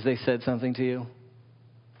now because they said something to you.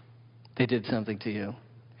 They did something to you.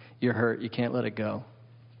 You're hurt. You can't let it go.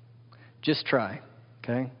 Just try,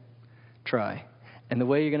 okay? Try. And the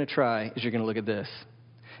way you're going to try is you're going to look at this.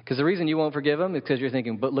 Because the reason you won't forgive them is because you're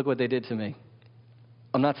thinking, but look what they did to me.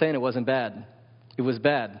 I'm not saying it wasn't bad. It was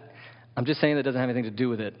bad. I'm just saying that doesn't have anything to do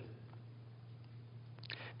with it.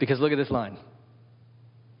 Because look at this line.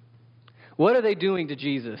 What are they doing to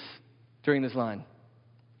Jesus during this line?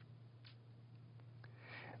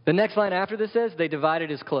 The next line after this says, they divided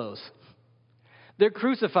his clothes. They're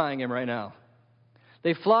crucifying him right now.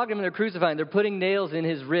 They flogged him and they're crucifying. They're putting nails in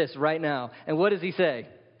his wrists right now. And what does he say?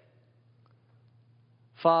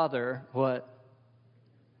 Father, what?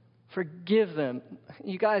 Forgive them.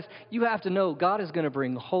 You guys, you have to know God is going to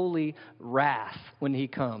bring holy wrath when he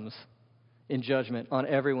comes in judgment on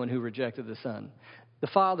everyone who rejected the Son. The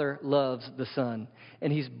Father loves the Son,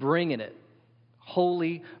 and he's bringing it.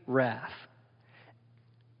 Holy wrath.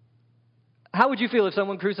 How would you feel if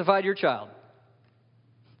someone crucified your child?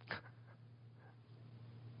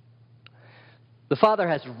 The Father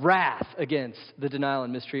has wrath against the denial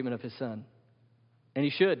and mistreatment of his Son. And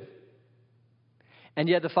he should. And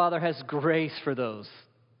yet the Father has grace for those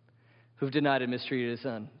who've denied and mistreated his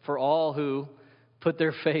Son. For all who put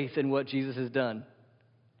their faith in what Jesus has done.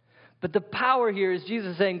 But the power here is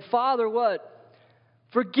Jesus saying, Father, what?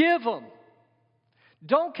 Forgive them.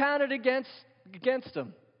 Don't count it against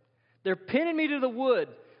them. They're pinning me to the wood.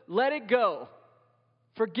 Let it go.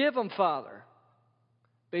 Forgive them, Father,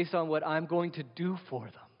 based on what I'm going to do for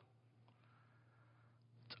them.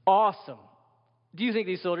 It's awesome. Do you think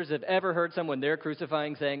these soldiers have ever heard someone they're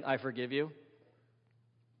crucifying saying, I forgive you?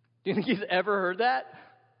 Do you think he's ever heard that?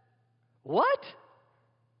 What?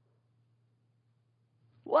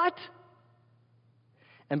 What?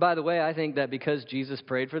 And by the way, I think that because Jesus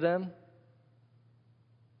prayed for them,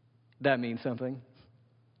 that means something.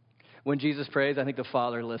 When Jesus prays, I think the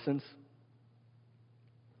Father listens.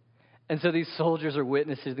 And so these soldiers are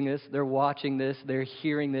witnessing this. They're watching this. They're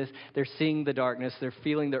hearing this. They're seeing the darkness. They're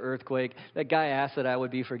feeling the earthquake. That guy asked that I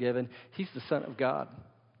would be forgiven. He's the Son of God.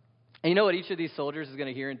 And you know what each of these soldiers is going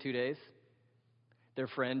to hear in 2 days? Their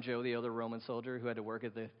friend, Joe, the other Roman soldier who had to work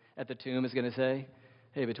at the tomb, is going to say,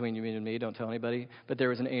 hey, between you and me, don't tell anybody, but there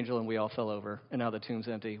was an angel and we all fell over, and now the tomb's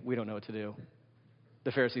empty. We don't know what to do.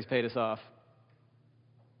 The Pharisees paid us off.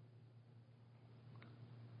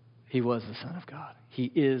 He was the Son of God. He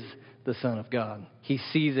is the Son of God. He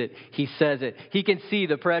sees it. He says it. He can see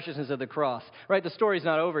the preciousness of the cross. Right? The story's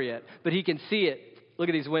not over yet, but he can see it. Look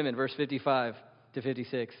at these women, verse 55 to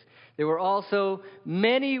 56. There were also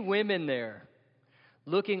many women there,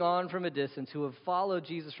 looking on from a distance, who have followed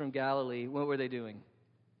Jesus from Galilee. What were they doing?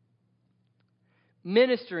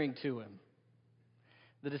 Ministering to him.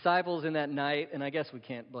 The disciples in that night, and I guess we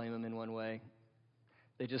can't blame them in one way.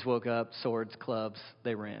 They just woke up, swords, clubs,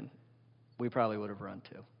 they ran. We probably would have run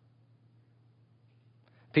too.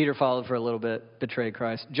 Peter followed for a little bit, betrayed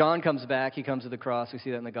Christ. John comes back, he comes to the cross. We see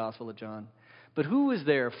that in the Gospel of John. But who was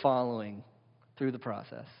there following through the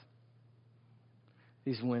process?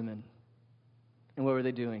 These women. And what were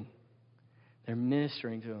they doing? They're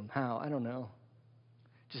ministering to him. How? I don't know.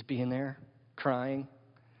 Just being there, crying,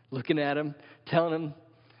 looking at him, telling him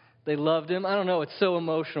they loved him. I don't know. It's so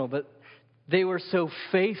emotional, but they were so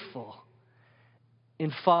faithful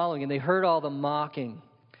in following, and they heard all the mocking,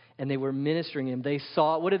 and they were ministering him. They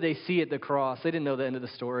saw, what did they see at the cross? They didn't know the end of the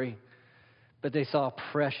story, but they saw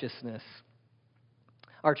preciousness.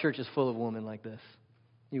 Our church is full of women like this.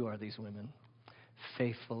 You are these women,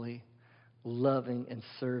 faithfully loving and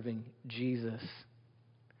serving Jesus.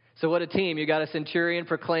 So what a team. You got a centurion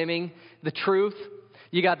proclaiming the truth.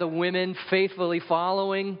 You got the women faithfully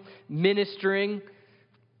following, ministering.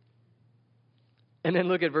 And then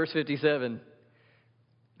look at verse 57.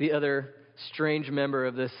 The other strange member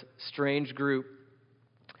of this strange group.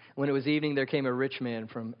 When it was evening, there came a rich man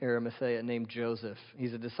from Arimathea named Joseph.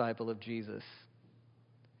 He's a disciple of Jesus.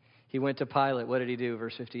 He went to Pilate. What did he do?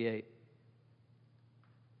 Verse 58.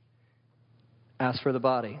 Asked for the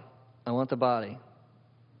body. I want the body.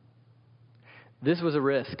 This was a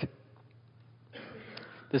risk.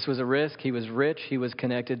 This was a risk. He was rich. He was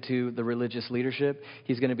connected to the religious leadership.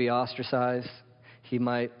 He's going to be ostracized. He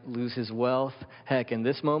might lose his wealth. Heck, in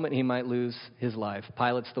this moment, he might lose his life.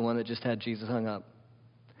 Pilate's the one that just had Jesus hung up.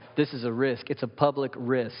 This is a risk. It's a public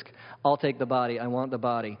risk. I'll take the body. I want the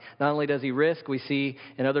body. Not only does he risk, we see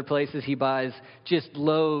in other places he buys just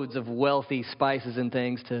loads of wealthy spices and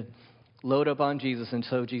things to load up on Jesus and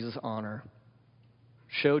show Jesus honor.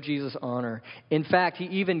 Show Jesus honor. In fact, he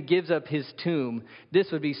even gives up his tomb.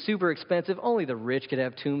 This would be super expensive. Only the rich could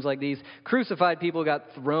have tombs like these. Crucified people got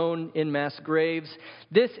thrown in mass graves.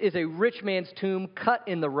 This is a rich man's tomb cut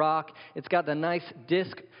in the rock. It's got the nice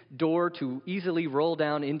disc door to easily roll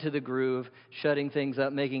down into the groove, shutting things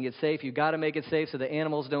up, making it safe. You've got to make it safe so the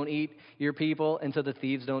animals don't eat your people and so the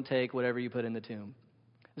thieves don't take whatever you put in the tomb.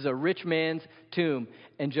 This is a rich man's tomb.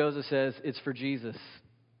 And Joseph says, it's for Jesus.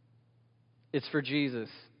 It's for Jesus.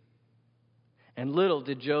 And little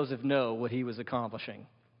did Joseph know what he was accomplishing.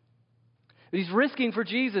 He's risking for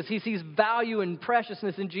Jesus. He sees value and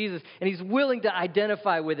preciousness in Jesus, and he's willing to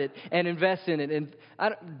identify with it and invest in it. And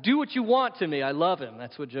do what you want to me. I love him.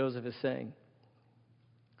 That's what Joseph is saying.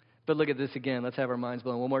 But look at this again. Let's have our minds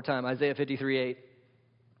blown. One more time. Isaiah 53:8.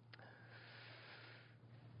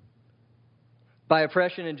 By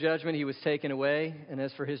oppression and judgment he was taken away, and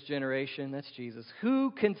as for his generation, that's Jesus,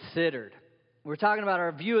 who considered... We're talking about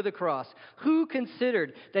our view of the cross. Who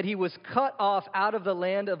considered that he was cut off out of the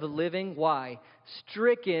land of the living? Why?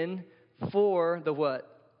 Stricken for the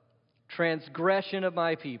what? Transgression of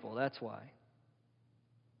my people. That's why.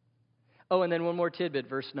 Oh, and then one more tidbit,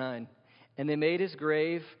 verse 9. And they made his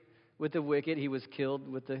grave with the wicked. He was killed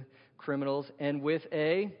with the criminals. And with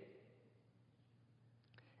a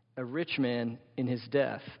rich man in his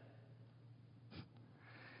death.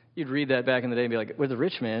 You'd read that back in the day and be like, "Where's the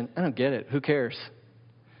rich man? I don't get it. Who cares?"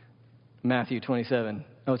 Matthew 27.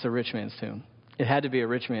 Oh, it's a rich man's tomb. It had to be a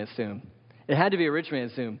rich man's tomb. It had to be a rich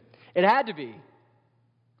man's tomb. It had to be.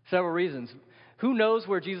 Several reasons. Who knows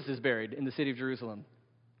where Jesus is buried in the city of Jerusalem?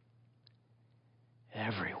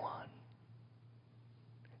 Everyone.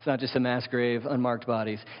 It's not just a mass grave, unmarked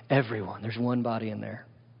bodies. Everyone. There's one body in there.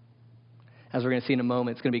 As we're going to see in a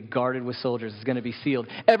moment, it's going to be guarded with soldiers. It's going to be sealed.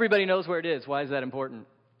 Everybody knows where it is. Why is that important?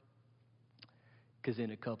 Because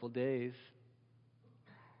in a couple days,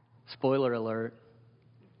 spoiler alert,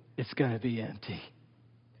 it's going to be empty.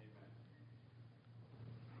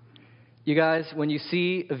 You guys, when you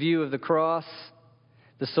see a view of the cross,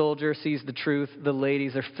 the soldier sees the truth. The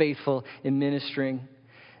ladies are faithful in ministering.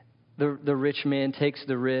 The rich man takes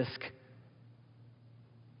the risk.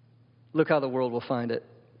 Look how the world will find it.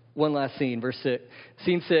 One last scene, verse 6.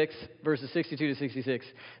 Scene 6, verses 62 to 66.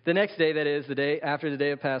 The next day, that is, the day after the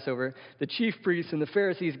day of Passover, the chief priests and the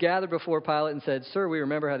Pharisees gathered before Pilate and said, "Sir, we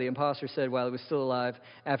remember how the impostor said while he was still alive,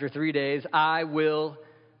 after 3 days, I will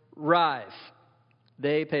rise."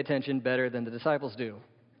 They pay attention better than the disciples do.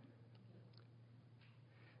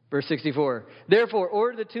 Verse 64, "Therefore,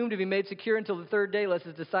 order the tomb to be made secure until the third day, lest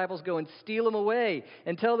his disciples go and steal him away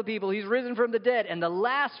and tell the people he's risen from the dead, and the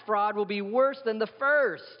last fraud will be worse than the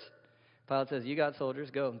first." Pilate says, "You got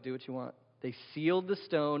soldiers, go, do what you want." They sealed the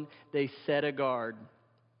stone, they set a guard.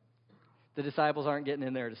 The disciples aren't getting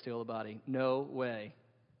in there to steal the body. No way.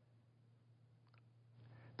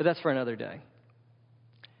 But that's for another day.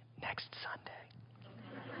 Next Sunday.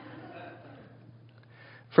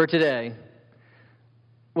 For today,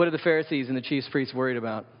 what are the Pharisees and the chief priests worried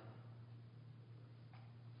about?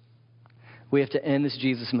 We have to end this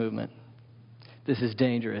Jesus movement. This is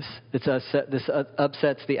dangerous. This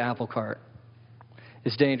upsets the apple cart.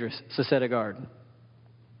 It's dangerous, so set a guard.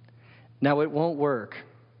 Now, it won't work.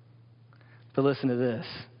 But listen to this.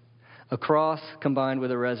 A cross combined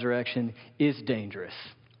with a resurrection is dangerous.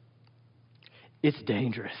 It's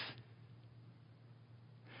dangerous.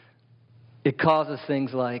 It causes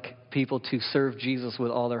things like people to serve Jesus with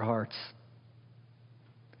all their hearts.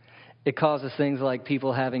 It causes things like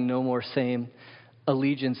people having no more same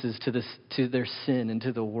allegiances to their sin and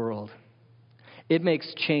to the world. It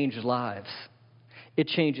makes changed lives. It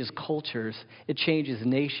changes cultures. It changes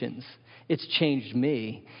nations. It's changed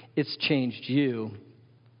me. It's changed you.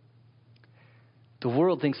 The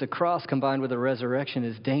world thinks a cross combined with a resurrection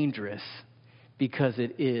is dangerous because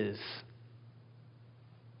it is.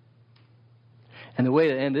 And the way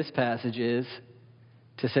to end this passage is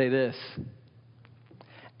to say this.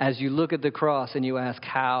 As you look at the cross and you ask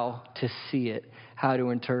how to see it, how to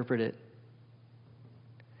interpret it,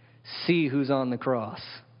 see who's on the cross,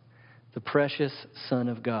 the precious Son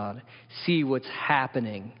of God. See what's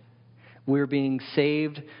happening. We're being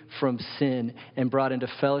saved from sin and brought into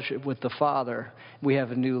fellowship with the Father. We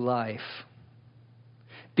have a new life.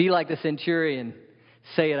 Be like the centurion.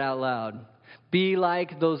 Say it out loud. Be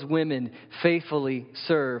like those women, faithfully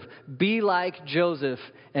serve. Be like Joseph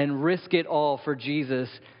and risk it all for Jesus.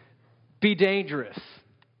 Be dangerous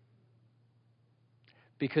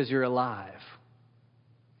because you're alive.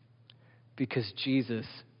 Because Jesus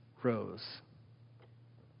rose.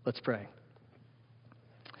 Let's pray.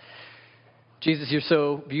 Jesus, you're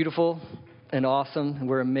so beautiful. and awesome.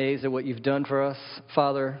 We're amazed at what you've done for us.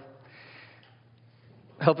 Father,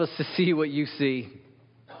 help us to see what you see.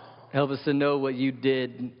 Help us to know what you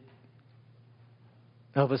did.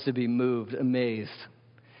 Help us to be moved, amazed.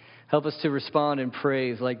 Help us to respond in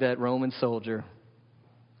praise like that Roman soldier.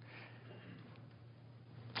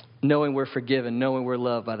 Knowing we're forgiven, knowing we're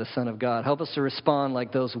loved by the Son of God. Help us to respond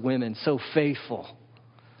like those women, so faithful,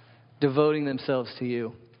 devoting themselves to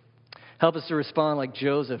you. Help us to respond like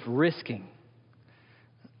Joseph, risking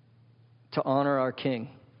to honor our King.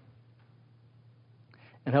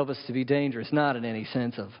 And help us to be dangerous, not in any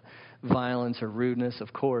sense of violence or rudeness,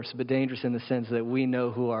 of course, but dangerous in the sense that we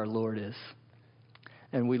know who our Lord is.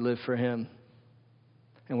 And we live for him.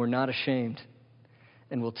 And we're not ashamed.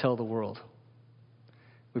 And we'll tell the world.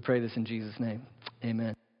 We pray this in Jesus' name.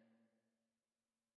 Amen.